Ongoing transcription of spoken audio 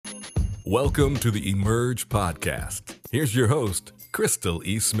Welcome to the Emerge Podcast. Here's your host, Crystal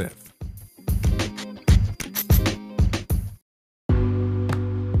E. Smith.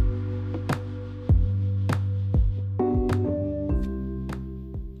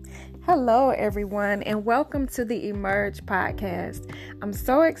 Hello, everyone, and welcome to the Emerge Podcast. I'm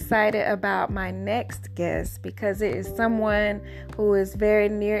so excited about my next guest because it is someone who is very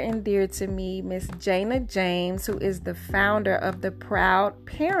near and dear to me, Miss Jana James, who is the founder of the Proud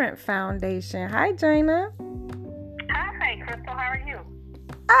Parent Foundation. Hi, Jana. Hi, Crystal. How are you?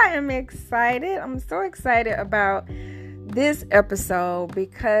 I am excited. I'm so excited about this episode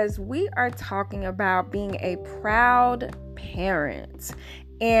because we are talking about being a proud parent.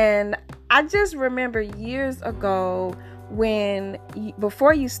 And I just remember years ago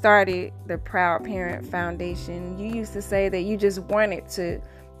before you started the Proud Parent Foundation, you used to say that you just wanted to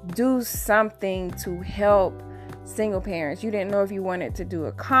do something to help single parents. You didn't know if you wanted to do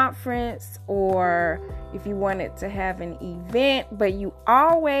a conference or if you wanted to have an event, but you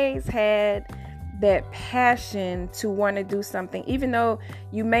always had that passion to want to do something, even though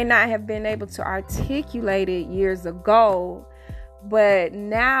you may not have been able to articulate it years ago. But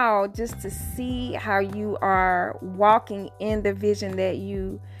now, just to see how you are walking in the vision that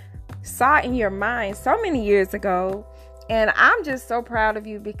you saw in your mind so many years ago. And I'm just so proud of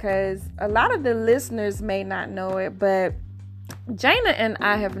you because a lot of the listeners may not know it, but Jana and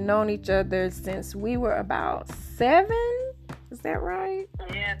I have known each other since we were about 7. Is that right?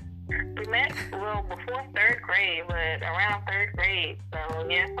 Yeah. We met, before 3rd grade, but around 3rd grade. So,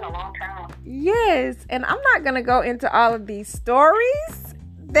 yeah, it's been a long time. Yes. And I'm not going to go into all of these stories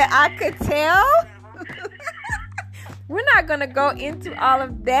that I could tell. We're not going to go into all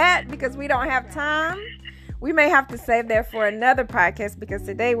of that because we don't have time. We may have to save that for another podcast because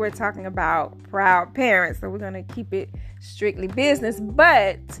today we're talking about proud parents. So we're going to keep it strictly business.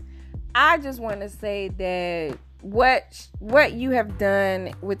 But I just want to say that what you have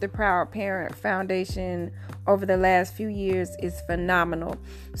done with the Proud Parent Foundation over the last few years is phenomenal.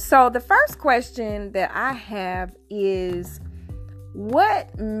 So the first question that I have is,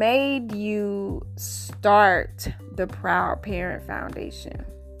 what made you start the Proud Parent Foundation?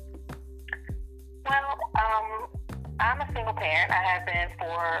 Well, I'm a single parent. I have been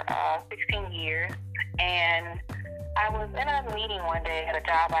for 16 years, and I was in a meeting one day at a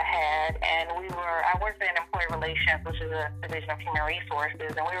job I had, and I worked in employee relations, which is a division of human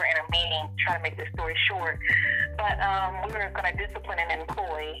resources, and we were in a meeting, trying to make this story short, but we were going to discipline an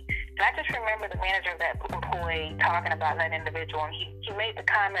employee, and I just remember the manager of that employee talking about that individual, and he made the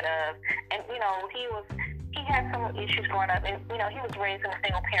comment of, and he had some issues growing up, and he was raised in a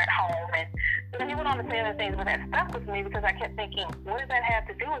single parent home, and he went on to say other things, but that stuck with me because I kept thinking, what does that have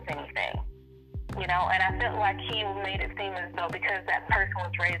to do with anything? And I felt like he made it seem as though because that person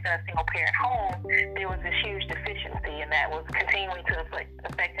was raised in a single-parent home, there was this huge deficiency, and that was continuing to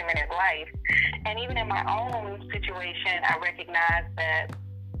affect him in his life. And even in my own situation, I recognized that,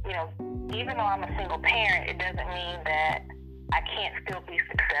 even though I'm a single parent, it doesn't mean that I can't still be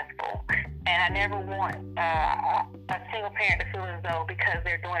successful. And I never want a single parent to feel as though because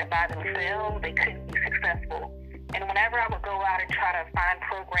they're doing it by themselves, they couldn't be successful. And whenever I would go out and try to find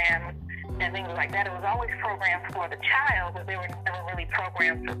programs and things like that, it was always programs for the child, but they were never really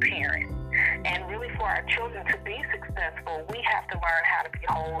programs for parents. And really for our children to be successful, we have to learn how to be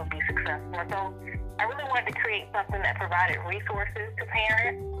whole and be successful. And so I really wanted to create something that provided resources to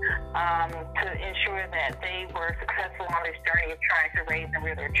parents to ensure that they were successful on this journey of trying to raise and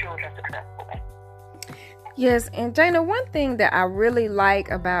rear their children successfully. Yes, and Jana, one thing that I really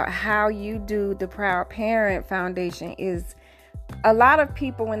like about how you do the Proud Parent Foundation is a lot of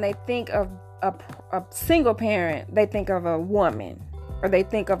people, when they think of a single parent, they think of a woman or they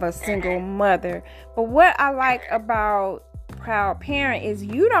think of a single mother. But what I like about Proud Parent is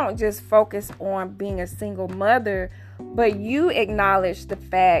you don't just focus on being a single mother, but you acknowledge the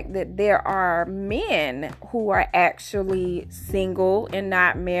fact that there are men who are actually single and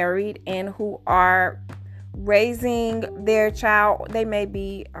not married and who are raising their child. They may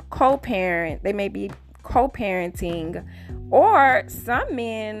be a co-parent, they may be co-parenting, or some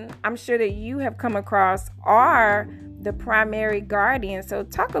men, I'm sure that you have come across, are the primary guardian. So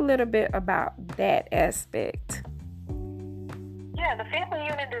talk a little bit about that aspect. Yeah, the family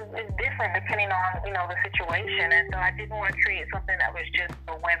unit is different depending on, the situation. And so I didn't want to create something that was just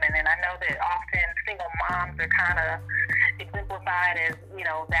for women. And I know that often single moms are kind of exemplified as,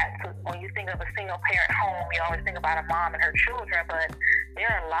 that when you think of a single parent home, you always think about a mom and her children. But there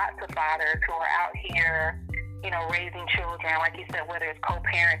are lots of fathers who are out here, raising children, like you said, whether it's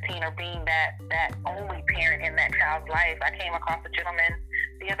co-parenting or being that only parent in that child's life. I came across a gentleman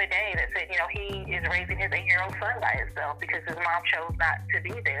the other day that raising his 8-year-old son by himself because his mom chose not to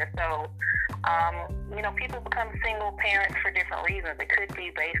be there. So, people become single parents for different reasons. It could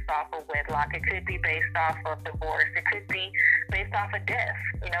be based off of wedlock. It could be based off of divorce. It could be based off of death.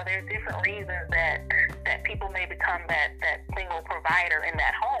 There's different reasons that people may become that single provider in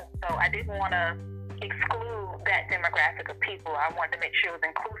that home. So I didn't want to exclude that demographic of people. I wanted to make sure it was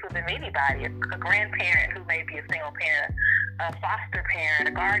inclusive of anybody, a grandparent who may be a single parent, a foster parent,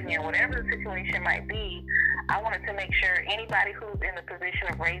 a guardian, whatever the situation might be. I wanted to make sure anybody who's in the position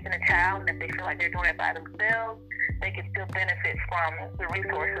of raising a child, and if they feel like they're doing it by themselves, they can still benefit from the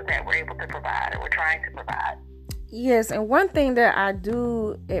resources that we're able to provide or we're trying to provide. Yes, and one thing that I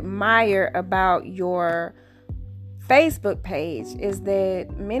do admire about your Facebook page is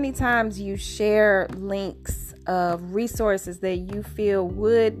that many times you share links of resources that you feel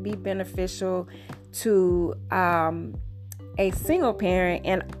would be beneficial to a single parent.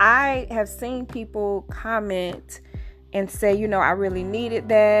 And I have seen people comment and say, I really needed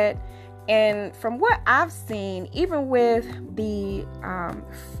that. And from what I've seen, even with the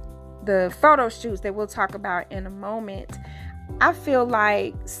photo shoots that we'll talk about in a moment, I feel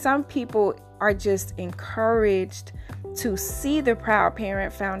like some people are just encouraged to see the Proud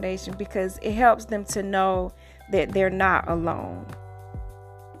Parent Foundation because it helps them to know that they're not alone.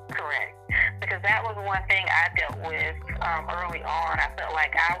 Correct. Because that was one thing I dealt with early on. I felt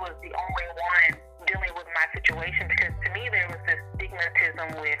like I was the only one dealing with my situation because to me there was this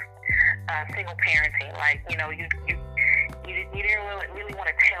stigmatism with single parenting. Like, you didn't really want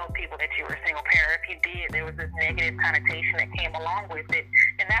to tell people that you were a single parent. If you did, there was this negative connotation that came along with it.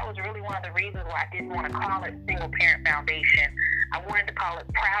 And that was really one of the reasons why I didn't want to call it Single Parent Foundation. I wanted to call it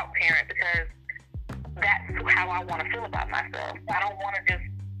Proud Parent because that's how I want to feel about myself. I don't want to just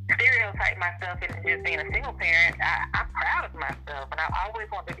stereotype myself into just being a single parent. I'm proud of myself, and I always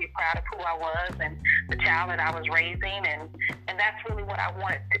wanted to be proud of who I was and the child that I was raising, and that's really what I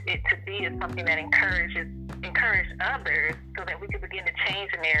wanted it to be, is something that encouraged others so that we could begin to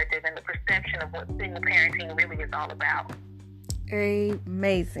change the narrative and the perception of what single parenting really is all about.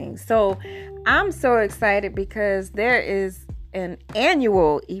 Amazing. So I'm so excited because there is an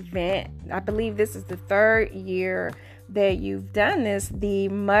annual event. I believe this is the 3rd year that you've done this, the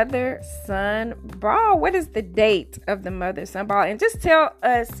Mother-Son Ball. What is the date of the Mother-Son Ball? And just tell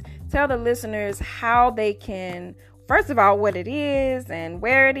the listeners how they can, first of all, what it is and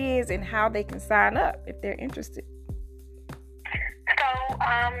where it is and how they can sign up if they're interested. So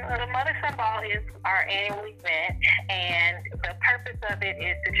the Mother-Son Ball is our annual event, and the purpose of it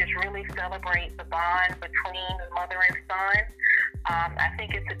is to just really celebrate the bond between mother and son. I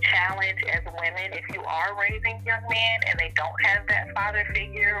think it's a challenge as women if you are raising young men and they don't have that father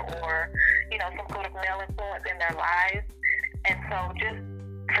figure or, some sort of male influence in their lives. And so just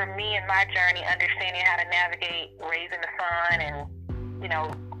for me and my journey, understanding how to navigate raising a son and,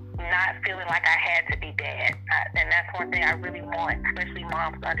 not feeling like I had to be dad. And that's one thing I really want, especially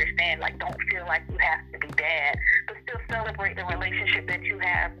moms, to understand. Like, don't feel like you have to be dad, but still celebrate the relationship that you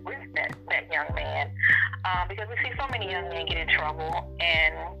have with that young man. Because we see so many young men get in trouble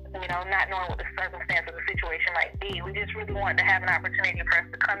and, not knowing what the circumstance of the situation might be. We just really wanted to have an opportunity for us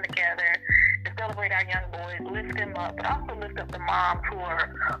to come together to celebrate our young boys, lift them up, but also lift up the moms who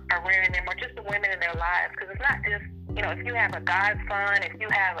are rearing them, or just the women in their lives. Because it's not just, if you have a godson, if you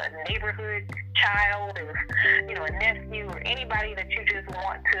have a neighborhood child, if, a nephew, or anybody that you just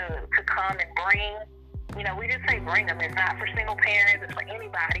want to come and bring, we just say bring them. It's not for single parents. It's for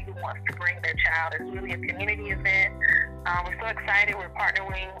anybody who wants to bring their child. It's really a community event. We're so excited. We're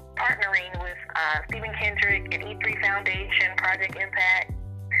partnering with Stephen Kendrick and E3 Foundation, Project Impact,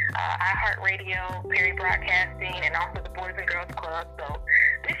 iHeartRadio, Perry Broadcasting, and also the Boys and Girls Club. So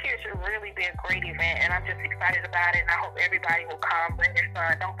this year should really be a great event, and I'm just excited about it, and I hope everybody will come. Bring your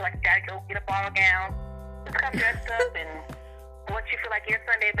son. Don't feel like you got to go get a ball gown. Just come dressed up and what you feel like your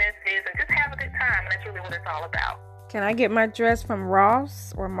Sunday best is, and just have a good time. And that's really what it's all about. Can I get my dress from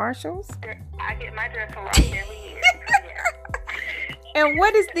Ross or Marshalls? I get my dress from Ross every year. And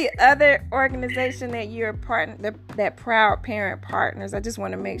what is the other organization that you're that Proud Parent Partners? I just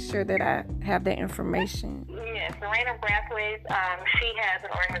want to make sure that I have that information. Yes, Lorena Brathwaite, she has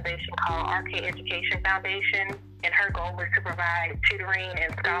an organization called RK Education Foundation, and her goal is to provide tutoring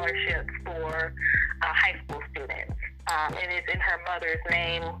and scholarships for high school students. It is in her mother's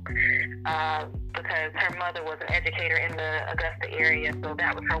name because her mother was an educator in the Augusta area, so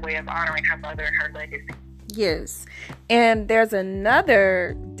that was her way of honoring her mother and her legacy. Yes. And there's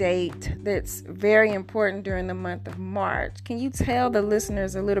another date that's very important during the month of March. Can you tell the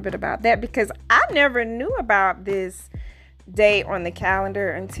listeners a little bit about that? Because I never knew about this date on the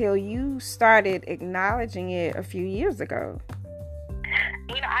calendar until you started acknowledging it a few years ago.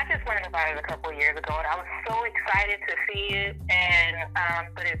 I just learned about it a couple of years ago, and I was so excited to see it.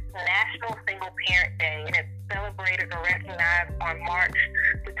 But it's National Single Parent Day, and it's celebrated or recognized on March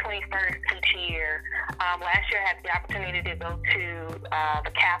the 21st each year. Last year, I had the opportunity to go to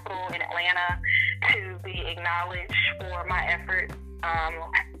the Capitol in Atlanta to be acknowledged for my efforts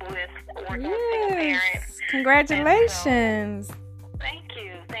with working with single parents. Congratulations. Thank you.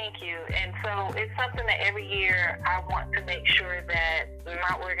 And so it's something that every year I want to make sure that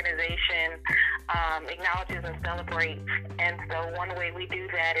my organization acknowledges and celebrates. And so one way we do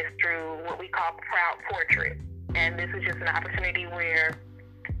that is through what we call Proud Portrait. And this is just an opportunity where,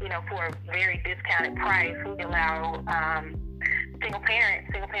 for a very discounted price, we allow single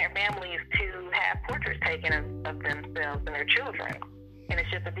parent families to have portraits taken of themselves and their children. And it's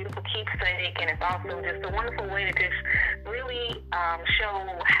just a beautiful keepsake, and it's also just a wonderful way to just really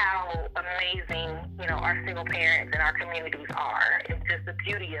show how amazing, our single parents and our communities are. It's just the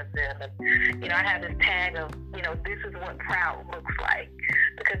beauty of them. And, I have this tag of, this is what proud looks like.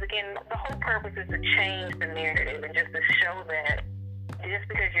 Because, again, the whole purpose is to change the narrative and just to show that just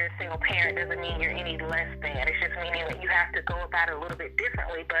because you're a single parent doesn't mean you're any less than. It's just meaning that you have to go about it a little bit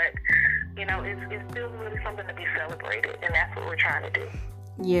differently, but it's still really something to be celebrated, and that's what we're trying to do.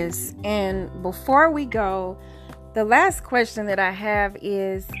 Yes, and before we go, the last question that I have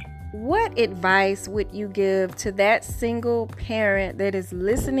is, what advice would you give to that single parent that is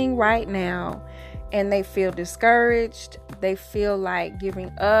listening right now and they feel discouraged, they feel like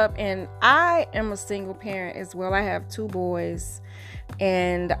giving up? And I am a single parent as well. I have 2 boys,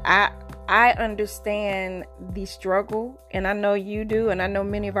 and I understand the struggle, and I know you do, and I know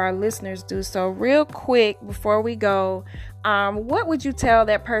many of our listeners do. So real quick, before we go, what would you tell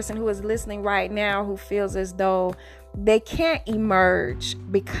that person who is listening right now who feels as though they can't emerge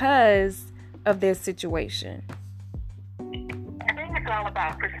because of their situation? I think it's all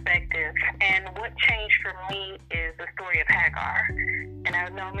about perspective. And what changed for me is the story of Hagar. And I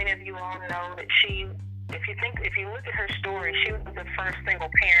know many of you all know that if you look at her story, she was the first single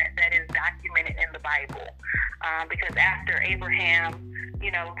parent that is documented in the Bible. Because after Abraham,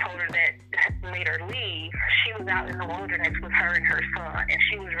 told her that made her leave, she was out in the wilderness with her and her son, and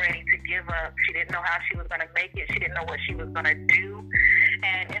she was ready to give up. She didn't know how she was going to make it. She didn't know what she was going to do.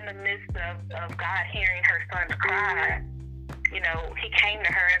 And in the midst of God hearing her son's cry, he came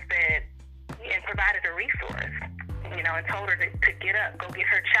to her and said, and provided a resource, and told her to get up, go get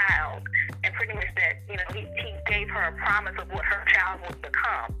her child. And pretty much that, he gave her a promise of what her child would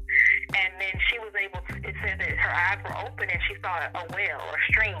become. And then she was able to, it said that her eyes were open and she saw a well or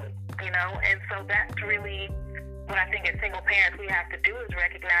stream, and so that's really what I think as single parents we have to do, is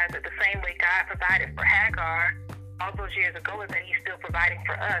recognize that the same way God provided for Hagar all those years ago is that he's still providing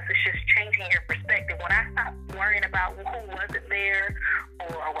for us. It's just changing your perspective. When I stopped worrying about who wasn't there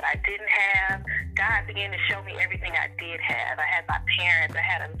or what I didn't have, God began to show me everything I did have. I had my parents, I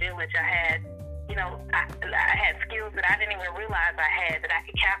had a village, I had I had skills that I didn't even realize I had that I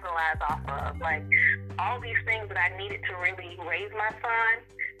could capitalize off of. Like, all these things that I needed to really raise my son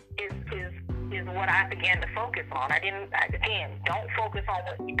is what I began to focus on. Don't focus on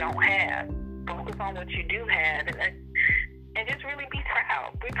what you don't have. Focus on what you do have, and just really be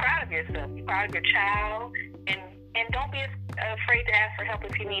proud. Be proud of yourself. Be proud of your child, and don't be afraid to ask for help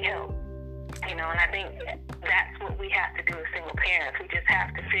if you need help. And I think that's what we have to do as single parents. We just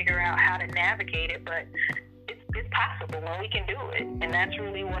have to figure out how to navigate it, but it's possible when we can do it. And that's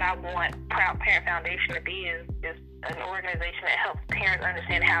really what I want Proud Parent Foundation to be, is an organization that helps parents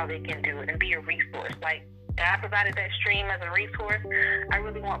understand how they can do it and be a resource. Like, God provided that stream as a resource. I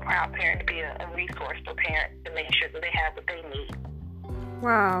really want Proud Parent to be a resource for parents to make sure that they have what they need.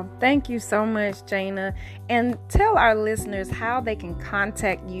 Wow. Thank you so much, Jana. And tell our listeners how they can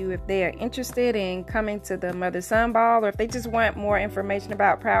contact you if they are interested in coming to the Mother-Son Ball, or if they just want more information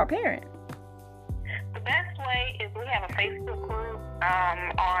about Proud Parent. The best way is we have a Facebook group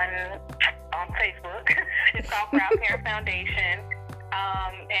on Facebook. It's called Proud Parent Foundation.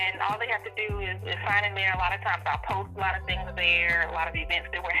 And all they have to do is sign in there. A lot of times I'll post a lot of things there, a lot of events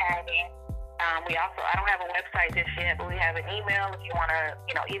that we're having. I don't have a website just yet, but we have an email if you want to,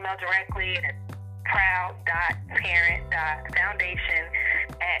 email directly, and it's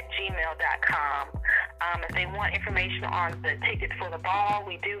proud.parent.foundation@gmail.com. If they want information on the tickets for the ball,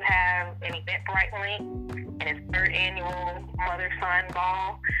 we do have an Eventbrite link, and it's 3rd annual Mother-Son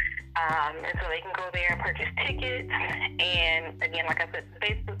Ball. And so they can go there and purchase tickets. And again, like I said, the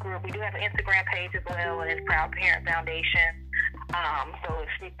Facebook group, we do have an Instagram page as well, and it's Proud Parent Foundation. So if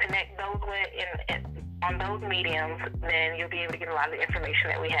you connect those with, and on those mediums, then you'll be able to get a lot of the information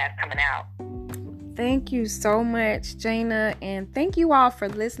that we have coming out. Thank you so much, Jana, and thank you all for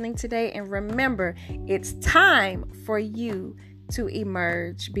listening today. And remember, it's time for you to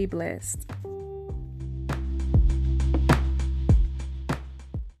emerge. Be blessed.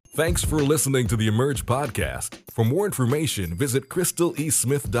 Thanks for listening to the Emerge podcast. For more information, visit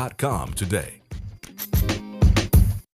crystaleSmith.com today.